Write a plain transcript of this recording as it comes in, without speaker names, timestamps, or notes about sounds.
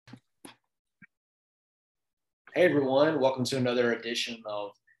Hey everyone, welcome to another edition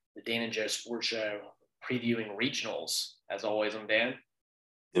of the Dan and Joe Sports Show previewing regionals. As always, I'm Dan.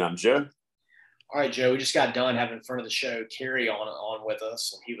 And I'm Joe. All right, Joe, we just got done having in front of the show Kerry on with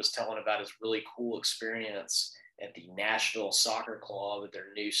us, and he was telling about his really cool experience at the Nashville Soccer Club at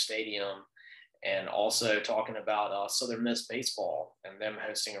their new stadium, and also talking about Southern Miss baseball and them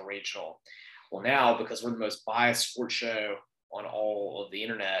hosting a regional. Well, now, because we're the most biased sports show on all of the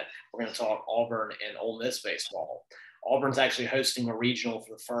internet, we're going to talk Auburn and Ole Miss baseball. Auburn's actually hosting a regional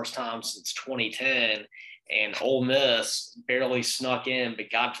for the first time since 2010, and Ole Miss barely snuck in, but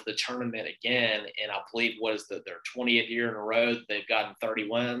got to the tournament again. And I believe their 20th year in a row that they've gotten 30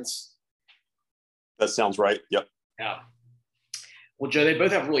 wins. That sounds right. Yep. Yeah. Well, Joe, they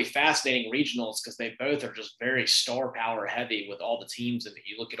both have really fascinating regionals because they both are just very star power heavy with all the teams. And if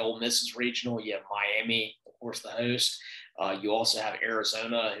you look at Ole Miss's regional, you have Miami, of course, the host. You also have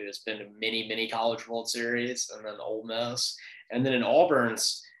Arizona, who has been to many College World Series, and then Ole Miss. And then in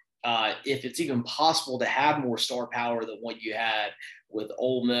Auburn's, if it's even possible to have more star power than what you had with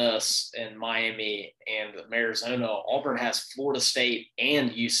Ole Miss and Miami and Arizona, Auburn has Florida State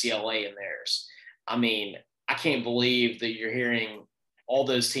and UCLA in theirs. I mean, I can't believe that you're hearing all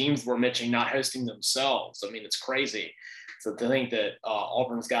those teams were mentioning not hosting themselves. I mean, it's crazy. So to think that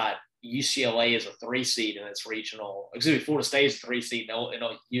Auburn's got UCLA as a 3 seed in its regional, excuse me, Florida State is a 3 seed, and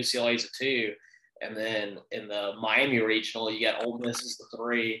UCLA is a 2. And then in the Miami regional, you got Ole Miss as the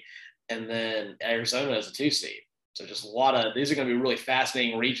 3, and then Arizona as a 2 seed. So just a lot of these are going to be really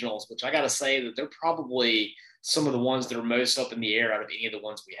fascinating regionals, which I got to say that they're probably some of the ones that are most up in the air out of any of the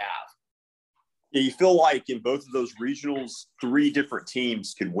ones we have. Yeah, you feel like in both of those regionals, 3 different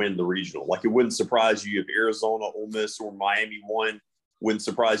teams could win the regional. Like it wouldn't surprise you if Arizona, Ole Miss, or Miami won. Wouldn't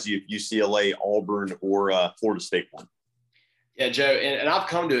surprise you if UCLA, Auburn, or Florida State won. Yeah, Joe, and I've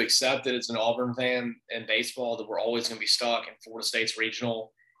come to accept that as an Auburn fan in baseball that we're always going to be stuck in Florida State's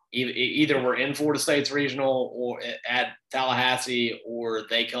regional. Either we're in Florida State's regional or at Tallahassee, or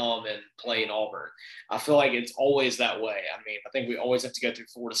they come and play in Auburn. I feel like it's always that way. I mean, I think we always have to go through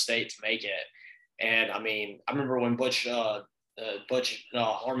Florida State to make it. And I mean, I remember when Butch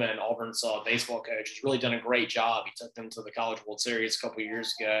Harmon, Auburn's baseball coach, has really done a great job. He took them to the College World Series a couple of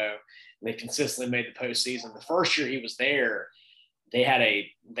years ago, and they consistently made the postseason. The first year he was there, they had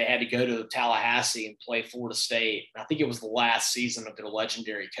to go to Tallahassee and play Florida State. I think it was the last season of their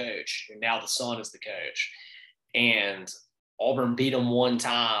legendary coach, and now the son is the coach. And Auburn beat them one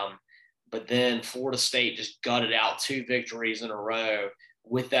time, but then Florida State just gutted out 2 victories in a row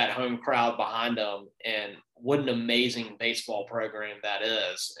with that home crowd behind them. And what an amazing baseball program that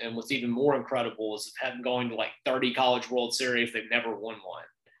is. And what's even more incredible is having going to like 30 College World Series, they've never won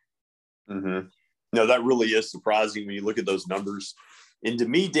one. Mm-hmm. No, that really is surprising when you look at those numbers. And to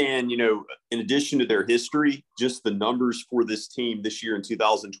me, Dan, in addition to their history, just the numbers for this team this year in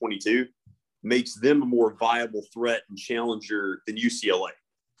 2022 makes them a more viable threat and challenger than UCLA.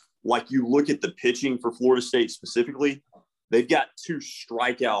 Like you look at the pitching for Florida State specifically, they've got 2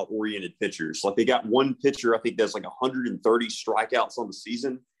 strikeout-oriented pitchers. Like they got one pitcher, I think that's like 130 strikeouts on the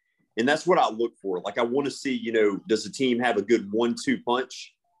season. And that's what I look for. Like I want to see, does the team have a good 1-2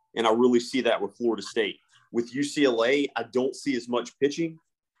 punch? And I really see that with Florida State. With UCLA, I don't see as much pitching,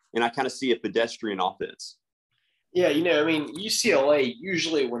 and I kind of see a pedestrian offense. Yeah, I mean, UCLA,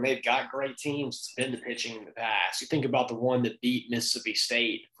 usually when they've got great teams, it's been the pitching in the past. You think about the one that beat Mississippi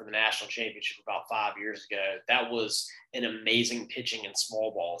State for the national championship about 5 years ago. That was an amazing pitching and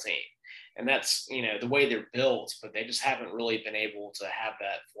small ball team. And that's, the way they're built, but they just haven't really been able to have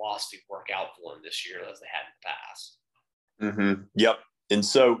that philosophy work out for them this year as they had in the past. Mm-hmm. Yep. And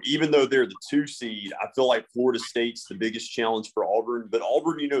so even though they're the 2 seed, I feel like Florida State's the biggest challenge for Auburn. But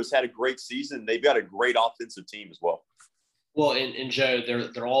Auburn, has had a great season. They've got a great offensive team as well. Well, and Joe,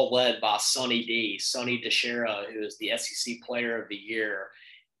 they're all led by Sonny DiChiara, who is the SEC Player of the Year.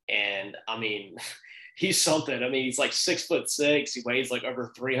 And I mean, he's something. I mean, he's like 6'6". He weighs like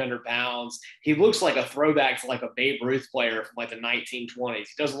over 300 pounds. He looks like a throwback to like a Babe Ruth player from like the 1920s. He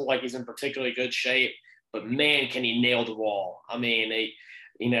doesn't look like he's in particularly good shape. But man, can he nail the ball? I mean,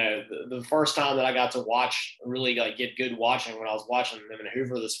 the first time that I got to watch, really like get good watching when I was watching them in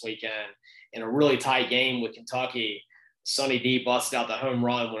Hoover this weekend in a really tight game with Kentucky, Sonny D busted out the home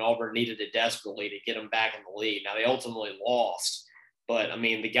run when Auburn needed it desperately to get them back in the lead. Now they ultimately lost, but I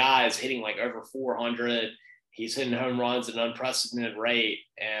mean, the guy is hitting like over 400. He's hitting home runs at an unprecedented rate.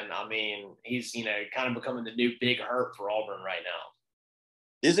 And I mean, he's, kind of becoming the new Big Hurt for Auburn right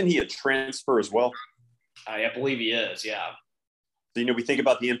now. Isn't he a transfer as well? I believe he is, yeah. So, we think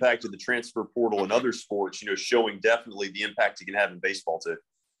about the impact of the transfer portal in other sports, showing definitely the impact it can have in baseball too.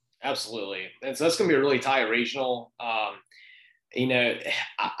 Absolutely. And so that's going to be a really tight regional. You know,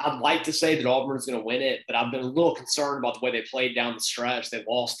 I'd like to say that Auburn's going to win it, but I've been a little concerned about the way they played down the stretch. They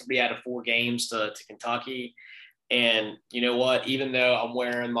lost 3 out of 4 games to Kentucky. And you know what? Even though I'm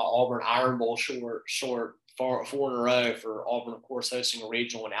wearing my Auburn Iron Bowl short 4 in a row for Auburn, of course, hosting a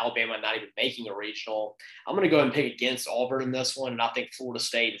regional and Alabama not even making a regional, I'm going to go ahead and pick against Auburn in this one. And I think Florida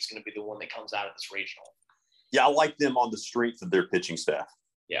State is going to be the one that comes out of this regional. Yeah, I like them on the strength of their pitching staff.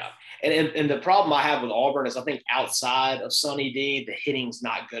 Yeah. And the problem I have with Auburn is I think outside of Sonny D, the hitting's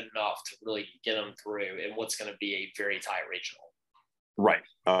not good enough to really get them through in what's going to be a very tight regional. Right.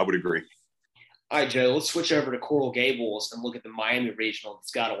 I would agree. All right, Joe, let's switch over to Coral Gables and look at the Miami regional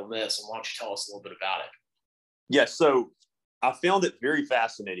that's got Ole Miss. And why don't you tell us a little bit about it? Yeah, so I found it very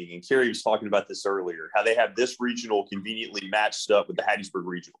fascinating, and Kerry was talking about this earlier, how they have this regional conveniently matched up with the Hattiesburg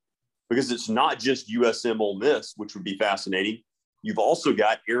regional, because it's not just USM Ole Miss, which would be fascinating. You've also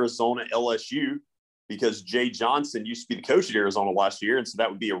got Arizona LSU, because Jay Johnson used to be the coach at Arizona last year, and so that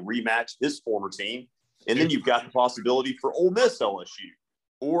would be a rematch of his former team. And then you've got the possibility for Ole Miss LSU,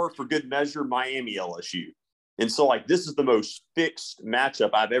 or for good measure, Miami LSU. And so, like, this is the most fixed matchup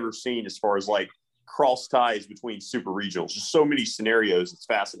I've ever seen as far as, like, cross ties between super regionals. Just so many scenarios. It's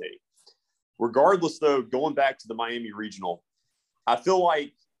fascinating. Regardless, though, going back to the Miami regional, I feel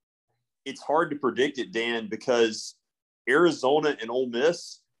like it's hard to predict it, Dan, because Arizona and Ole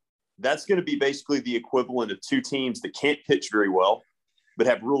Miss, that's going to be basically the equivalent of 2 teams that can't pitch very well, but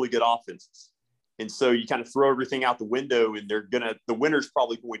have really good offenses. And so you kind of throw everything out the window, and the winner's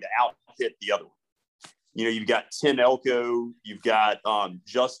probably going to out-hit the other one. You know, you've got Tim Elko, you've got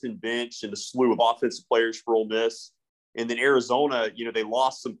Justin Bench, and a slew of offensive players for Ole Miss. And then Arizona, you know, they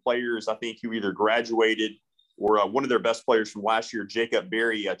lost some players, I think, who either graduated or one of their best players from last year, Jacob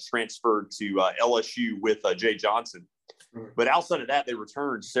Berry, transferred to LSU with Jay Johnson. But outside of that, they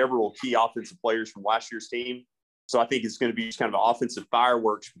returned several key offensive players from last year's team. So I think it's going to be just kind of an offensive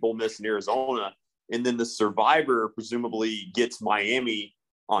fireworks for Ole Miss and Arizona. And then the survivor presumably gets Miami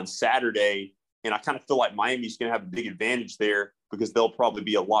on Saturday. And I kind of feel like Miami's going to have a big advantage there because they'll probably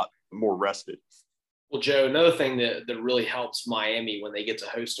be a lot more rested. Well, Joe, another thing that really helps Miami when they get to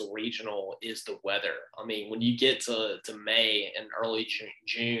host a regional is the weather. I mean, when you get to May and early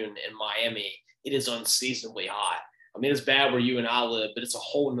June in Miami, it is unseasonably hot. I mean, it's bad where you and I live, but it's a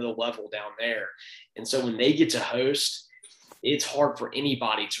whole nother level down there. And so when they get to host, it's hard for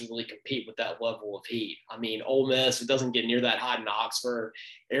anybody to really compete with that level of heat. I mean, Ole Miss, it doesn't get near that hot in Oxford.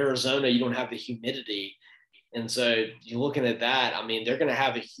 Arizona, you don't have the humidity. And so you're looking at that. I mean, they're going to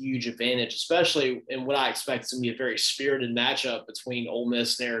have a huge advantage, especially in what I expect to be a very spirited matchup between Ole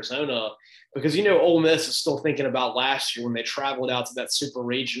Miss and Arizona, because, you know, Ole Miss is still thinking about last year when they traveled out to that super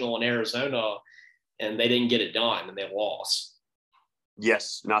regional in Arizona and they didn't get it done and they lost.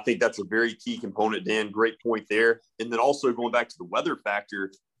 Yes, and I think that's a very key component, Dan. Great point there. And then also going back to the weather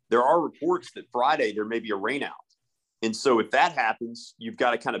factor, there are reports that Friday there may be a rainout. And so if that happens, you've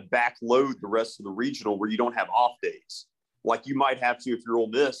got to kind of backload the rest of the regional where you don't have off days. Like you might have to, if you're Ole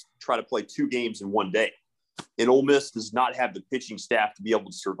Miss, try to play 2 games in one day. And Ole Miss does not have the pitching staff to be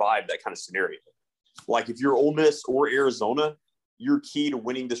able to survive that kind of scenario. Like if you're Ole Miss or Arizona, your key to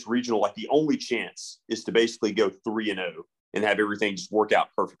winning this regional, like the only chance is to basically go 3-0 and have everything just work out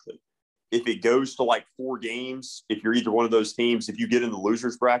perfectly. If it goes to like 4 games, if you're either one of those teams, if you get in the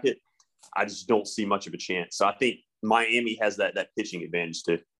losers bracket, I just don't see much of a chance. So I think Miami has that pitching advantage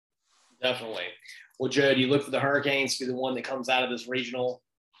too. Definitely. Well, Joe, do you look for the Hurricanes to be the one that comes out of this regional?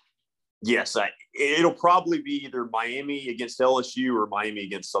 Yes, it'll probably be either Miami against LSU or Miami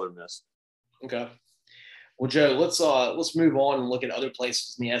against Southern Miss. Okay. Well, Joe, let's move on and look at other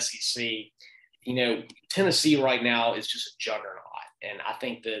places in the SEC. You know, Tennessee right now is just a juggernaut, and I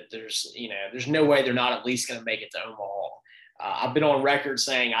think that there's no way they're not at least going to make it to Omaha. I've been on record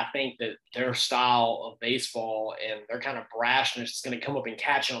saying I think that their style of baseball and their kind of brashness is going to come up and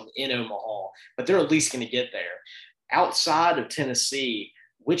catch them in Omaha, but they're at least going to get there. Outside of Tennessee,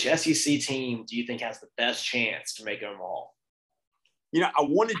 which SEC team do you think has the best chance to make Omaha? You know, I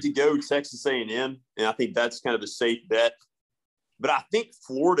wanted to go Texas A&M, and I think that's kind of a safe bet. But I think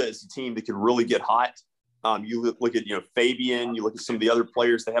Florida is a team that could really get hot. You look at, Fabian, you look at some of the other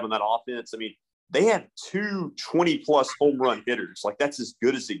players they have on that offense. I mean, they have 2 20-plus home run hitters. Like, that's as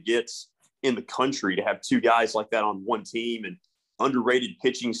good as it gets in the country to have 2 guys like that on one team, and underrated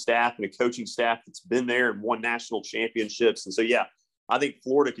pitching staff and a coaching staff that's been there and won national championships. And so, yeah, I think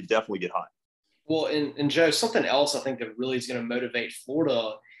Florida could definitely get hot. Well, and Joe, something else I think that really is going to motivate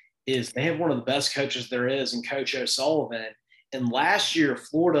Florida is they have one of the best coaches there is in Coach O'Sullivan. And last year,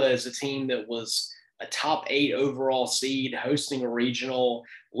 Florida is a team that was a top 8 overall seed, hosting a regional,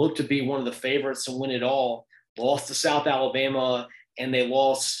 looked to be one of the favorites to win it all, lost to South Alabama, and they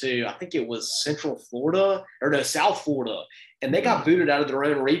lost to, I think it was South Florida, and they got booted out of their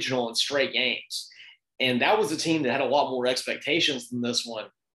own regional in straight games. And that was a team that had a lot more expectations than this one.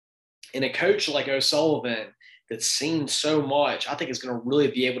 And a coach like O'Sullivan that's seen so much, I think is going to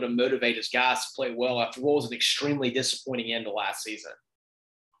really be able to motivate his guys to play well after what was an extremely disappointing end to last season.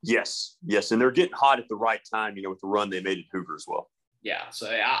 Yes. And they're getting hot at the right time, with the run they made at Hoover as well. Yeah, so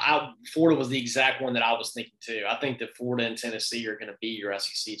Florida was the exact one that I was thinking too. I think that Florida and Tennessee are going to be your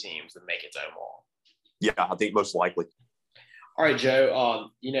SEC teams that make it to Omaha. Yeah, I think most likely. All right, Joe,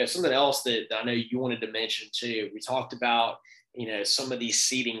 something else that I know you wanted to mention too. We talked about, some of these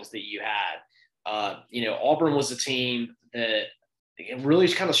seedings that you had. Auburn was a team that really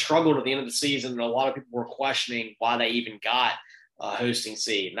kind of struggled at the end of the season, and a lot of people were questioning why they even got hosting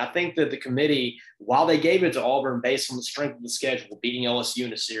seed. And I think that the committee, while they gave it to Auburn based on the strength of the schedule, beating LSU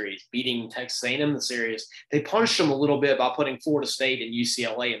in a series, beating Texas A&M in the series, they punched them a little bit by putting Florida State and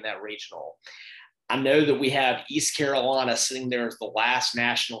UCLA in that regional. I know that we have East Carolina sitting there as the last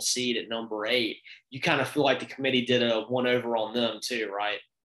national seed at number 8. You kind of feel like the committee did a one-over on them too, right?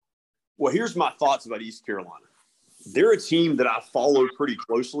 Well, here's my thoughts about East Carolina. They're a team that I followed pretty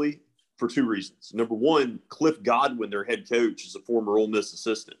closely for 2 reasons. Number one, Cliff Godwin, their head coach, is a former Ole Miss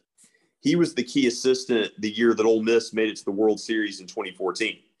assistant. He was the key assistant the year that Ole Miss made it to the World Series in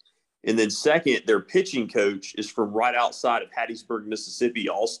 2014. And then second, their pitching coach is from right outside of Hattiesburg, Mississippi,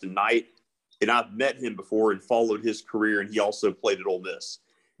 Austin Knight. And I've met him before and followed his career, and he also played at Ole Miss.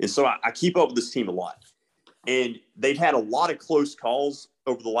 And so I keep up with this team a lot. And they've had a lot of close calls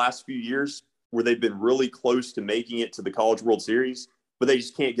over the last few years where they've been really close to making it to the College World Series, but they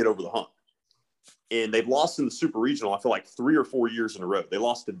just can't get over the hump. And they've lost in the Super Regional, I feel like 3 or 4 years in a row. They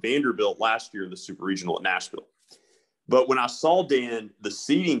lost to Vanderbilt last year in the Super Regional at Nashville. But when I saw, Dan, the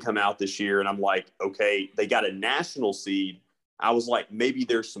seeding come out this year, and I'm like, okay, they got a national seed, I was like, maybe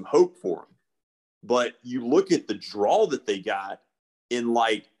there's some hope for them. But you look at the draw that they got, and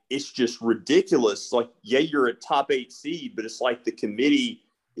it's just ridiculous. Like, yeah, you're a top 8 seed, but it's like the committee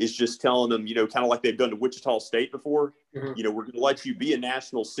is just telling them, kind of like they've done to Wichita State before. Mm-hmm. We're going to let you be a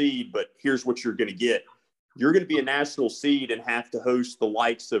national seed, but here's what you're going to get. You're going to be a national seed and have to host the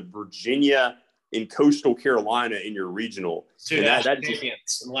likes of Virginia and Coastal Carolina in your regional. Two national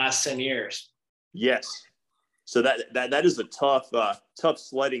champions in the last 10 years. Yes. So that is a tough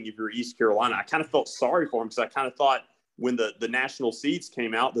sledding if you're East Carolina. I kind of felt sorry for them because I kind of thought when the national seeds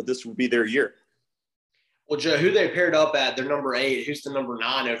came out that this would be their year. Well, Joe, who they paired up at, they're number 8. Who's the number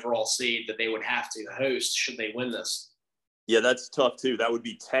 9 overall seed that they would have to host should they win this? Yeah, that's tough too. That would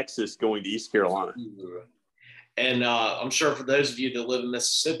be Texas going to East Carolina. And I'm sure for those of you that live in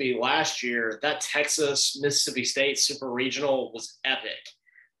Mississippi, last year, that Texas-Mississippi State Super Regional was epic.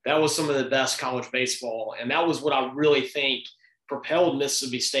 That was some of the best college baseball. And that was what I really think propelled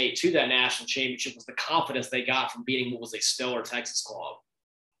Mississippi State to that national championship, was the confidence they got from beating what was a stellar Texas club.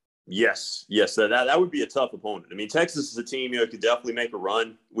 Yes. That would be a tough opponent. I mean, Texas is a team, could definitely make a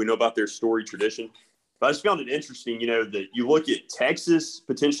run. We know about their storied tradition. But I just found it interesting, that you look at Texas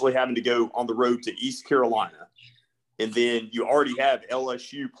potentially having to go on the road to East Carolina, and then you already have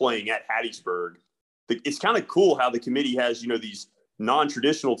LSU playing at Hattiesburg. It's kind of cool how the committee has, these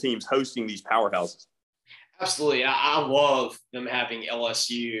non-traditional teams hosting these powerhouses. Absolutely. I love them having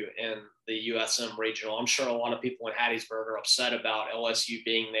LSU in the USM regional. I'm sure a lot of people in Hattiesburg are upset about LSU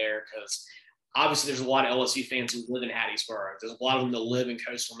being there because obviously there's a lot of LSU fans who live in Hattiesburg. There's a lot of them that live in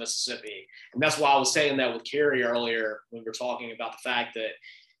coastal Mississippi. And that's why I was saying that with Kerry earlier when we were talking about the fact that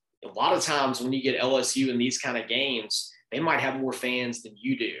a lot of times when you get LSU in these kind of games, they might have more fans than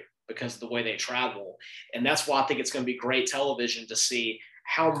you do because of the way they travel. And that's why I think it's going to be great television to see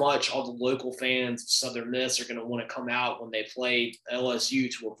how much all the local fans of Southern Miss are going to want to come out when they play LSU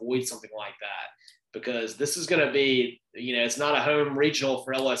to avoid something like that. Because this is going to be, it's not a home regional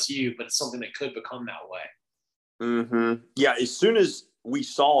for LSU, but it's something that could become that way. Mm-hmm. Yeah, as soon as we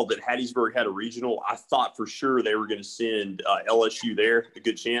saw that Hattiesburg had a regional, I thought for sure they were going to send LSU there, a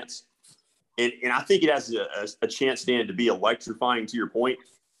good chance. And I think it has a chance, Dan, to be electrifying to your point.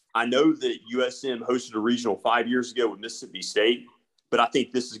 I know that USM hosted a regional 5 years ago with Mississippi State, but I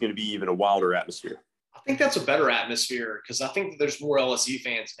think this is going to be even a wilder atmosphere. I think that's a better atmosphere because I think that there's more LSU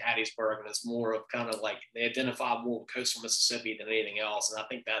fans in Hattiesburg, and it's more of kind of like they identify more with coastal Mississippi than anything else. And I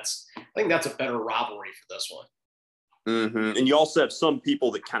think that's a better rivalry for this one. Mm-hmm. And you also have some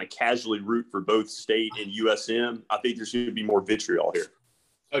people that kind of casually root for both State and USM. I think there's going to be more vitriol here.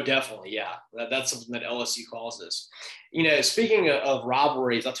 Oh, definitely. Yeah. That's something that LSU causes. You know, speaking of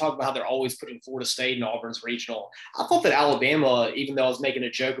rivalries, I talk about how they're always putting Florida State and Auburn's regional. I thought that Alabama, even though I was making a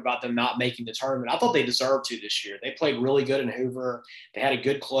joke about them not making the tournament, I thought they deserved to this year. They played really good in Hoover. They had a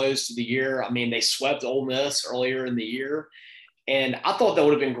good close to the year. I mean, they swept Ole Miss earlier in the year. And I thought that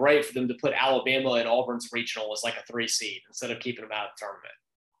would have been great for them to put Alabama and Auburn's regional as like a 3 seed instead of keeping them out of the tournament.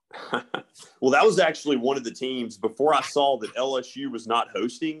 Well, that was actually one of the teams before I saw that LSU was not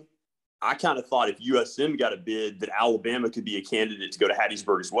hosting. I kind of thought if USM got a bid that Alabama could be a candidate to go to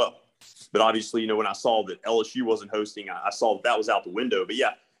Hattiesburg as well. But obviously, you know, when I saw that LSU wasn't hosting, I saw that was out the window. But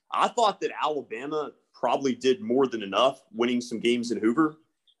yeah, I thought that Alabama probably did more than enough winning some games in Hoover,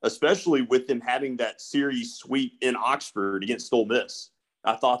 especially with them having that series sweep in Oxford against Ole Miss.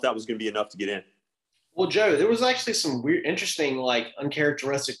 I thought that was going to be enough to get in. Well, Joe, there was actually some weird, interesting, like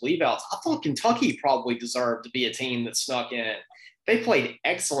uncharacteristic leave outs. I thought Kentucky probably deserved to be a team that snuck in. They played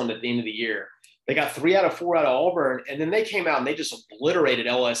excellent at the end of the year. They got 3 out of 4 out of Auburn, and then they came out and they just obliterated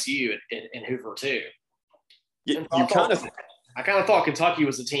LSU in Hoover too. You I kind of thought Kentucky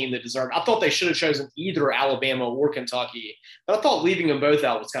was the team that deserved. I thought they should have chosen either Alabama or Kentucky, but I thought leaving them both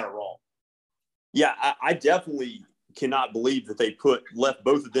out was kind of wrong. Yeah, I definitely cannot believe that they left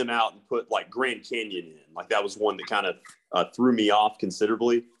both of them out and put like Grand Canyon in. Like that was one that kind of threw me off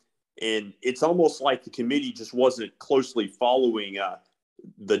considerably. And it's almost like the committee just wasn't closely following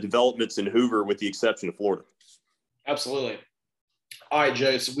the developments in Hoover, with the exception of Florida. Absolutely. All right,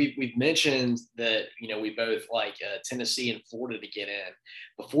 Joe. So we've mentioned that, you know, we both like Tennessee and Florida to get in.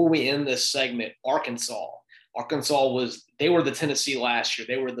 Before we end this segment, Arkansas they were the Tennessee last year.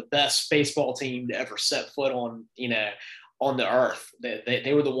 They were the best baseball team to ever set foot on, you know, on the earth.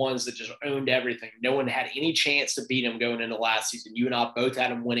 They were the ones that just owned everything. No one had any chance to beat them going into last season. You and I both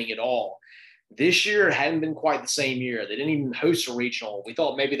had them winning it all. This year it hadn't been quite the same year. They didn't even host a regional. We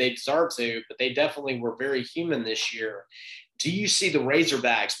thought maybe they deserved to, but they definitely were very human this year. Do you see the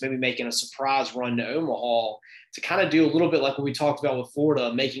Razorbacks maybe making a surprise run to Omaha to kind of do a little bit like what we talked about with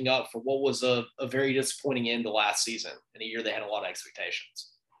Florida, making up for what was a very disappointing end to last season in a year they had a lot of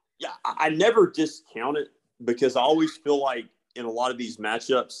expectations? Yeah, I never discount it because I always feel like in a lot of these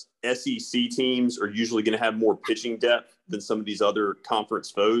matchups, SEC teams are usually going to have more pitching depth than some of these other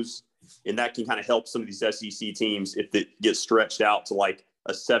conference foes. And that can kind of help some of these SEC teams if it gets stretched out to like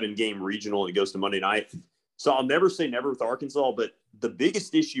a 7-game regional and it goes to Monday night. So I'll never say never with Arkansas, but the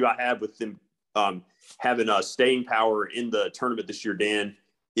biggest issue I have with them having staying power in the tournament this year, Dan,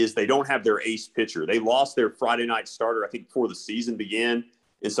 is they don't have their ace pitcher. They lost their Friday night starter, I think, before the season began.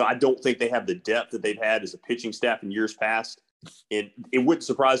 And so I don't think they have the depth that they've had as a pitching staff in years past. And it wouldn't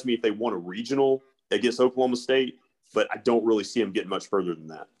surprise me if they won a regional against Oklahoma State, but I don't really see them getting much further than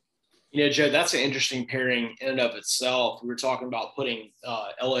that. You know, Joe, that's an interesting pairing in and of itself. We were talking about putting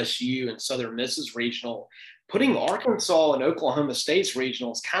LSU and Southern Miss's regional. Putting Arkansas and Oklahoma State's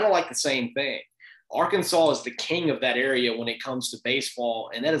regional is kind of like the same thing. Arkansas is the king of that area when it comes to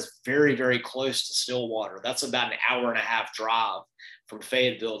baseball, and that is very, very close to Stillwater. That's about an hour and a half drive from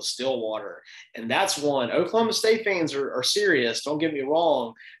Fayetteville to Stillwater. And that's one. Oklahoma State fans are serious, don't get me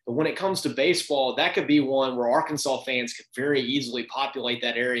wrong, but when it comes to baseball, that could be one where Arkansas fans could very easily populate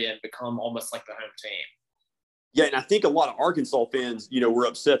that area and become almost like the home team. Yeah, and I think a lot of Arkansas fans, you know, were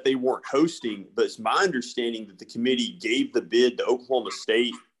upset they weren't hosting, but it's my understanding that the committee gave the bid to Oklahoma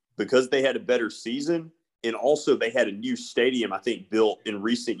State because they had a better season, and also they had a new stadium, I think, built in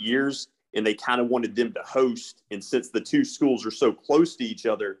recent years, and they kind of wanted them to host. And since the two schools are so close to each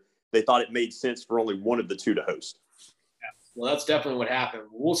other, they thought it made sense for only one of the two to host. Yeah. Well, that's definitely what happened.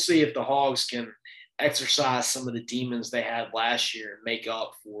 We'll see if the Hogs can exercise some of the demons they had last year and make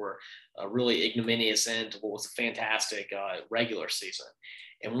up for a really ignominious end to what was a fantastic regular season.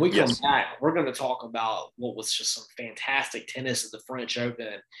 And when we come back, we're going to talk about what was just some fantastic tennis at the French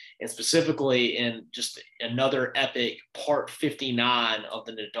Open, and specifically in just another epic part 59 of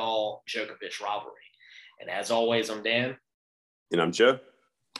the Nadal-Djokovic rivalry. And as always, I'm Dan. And I'm Joe.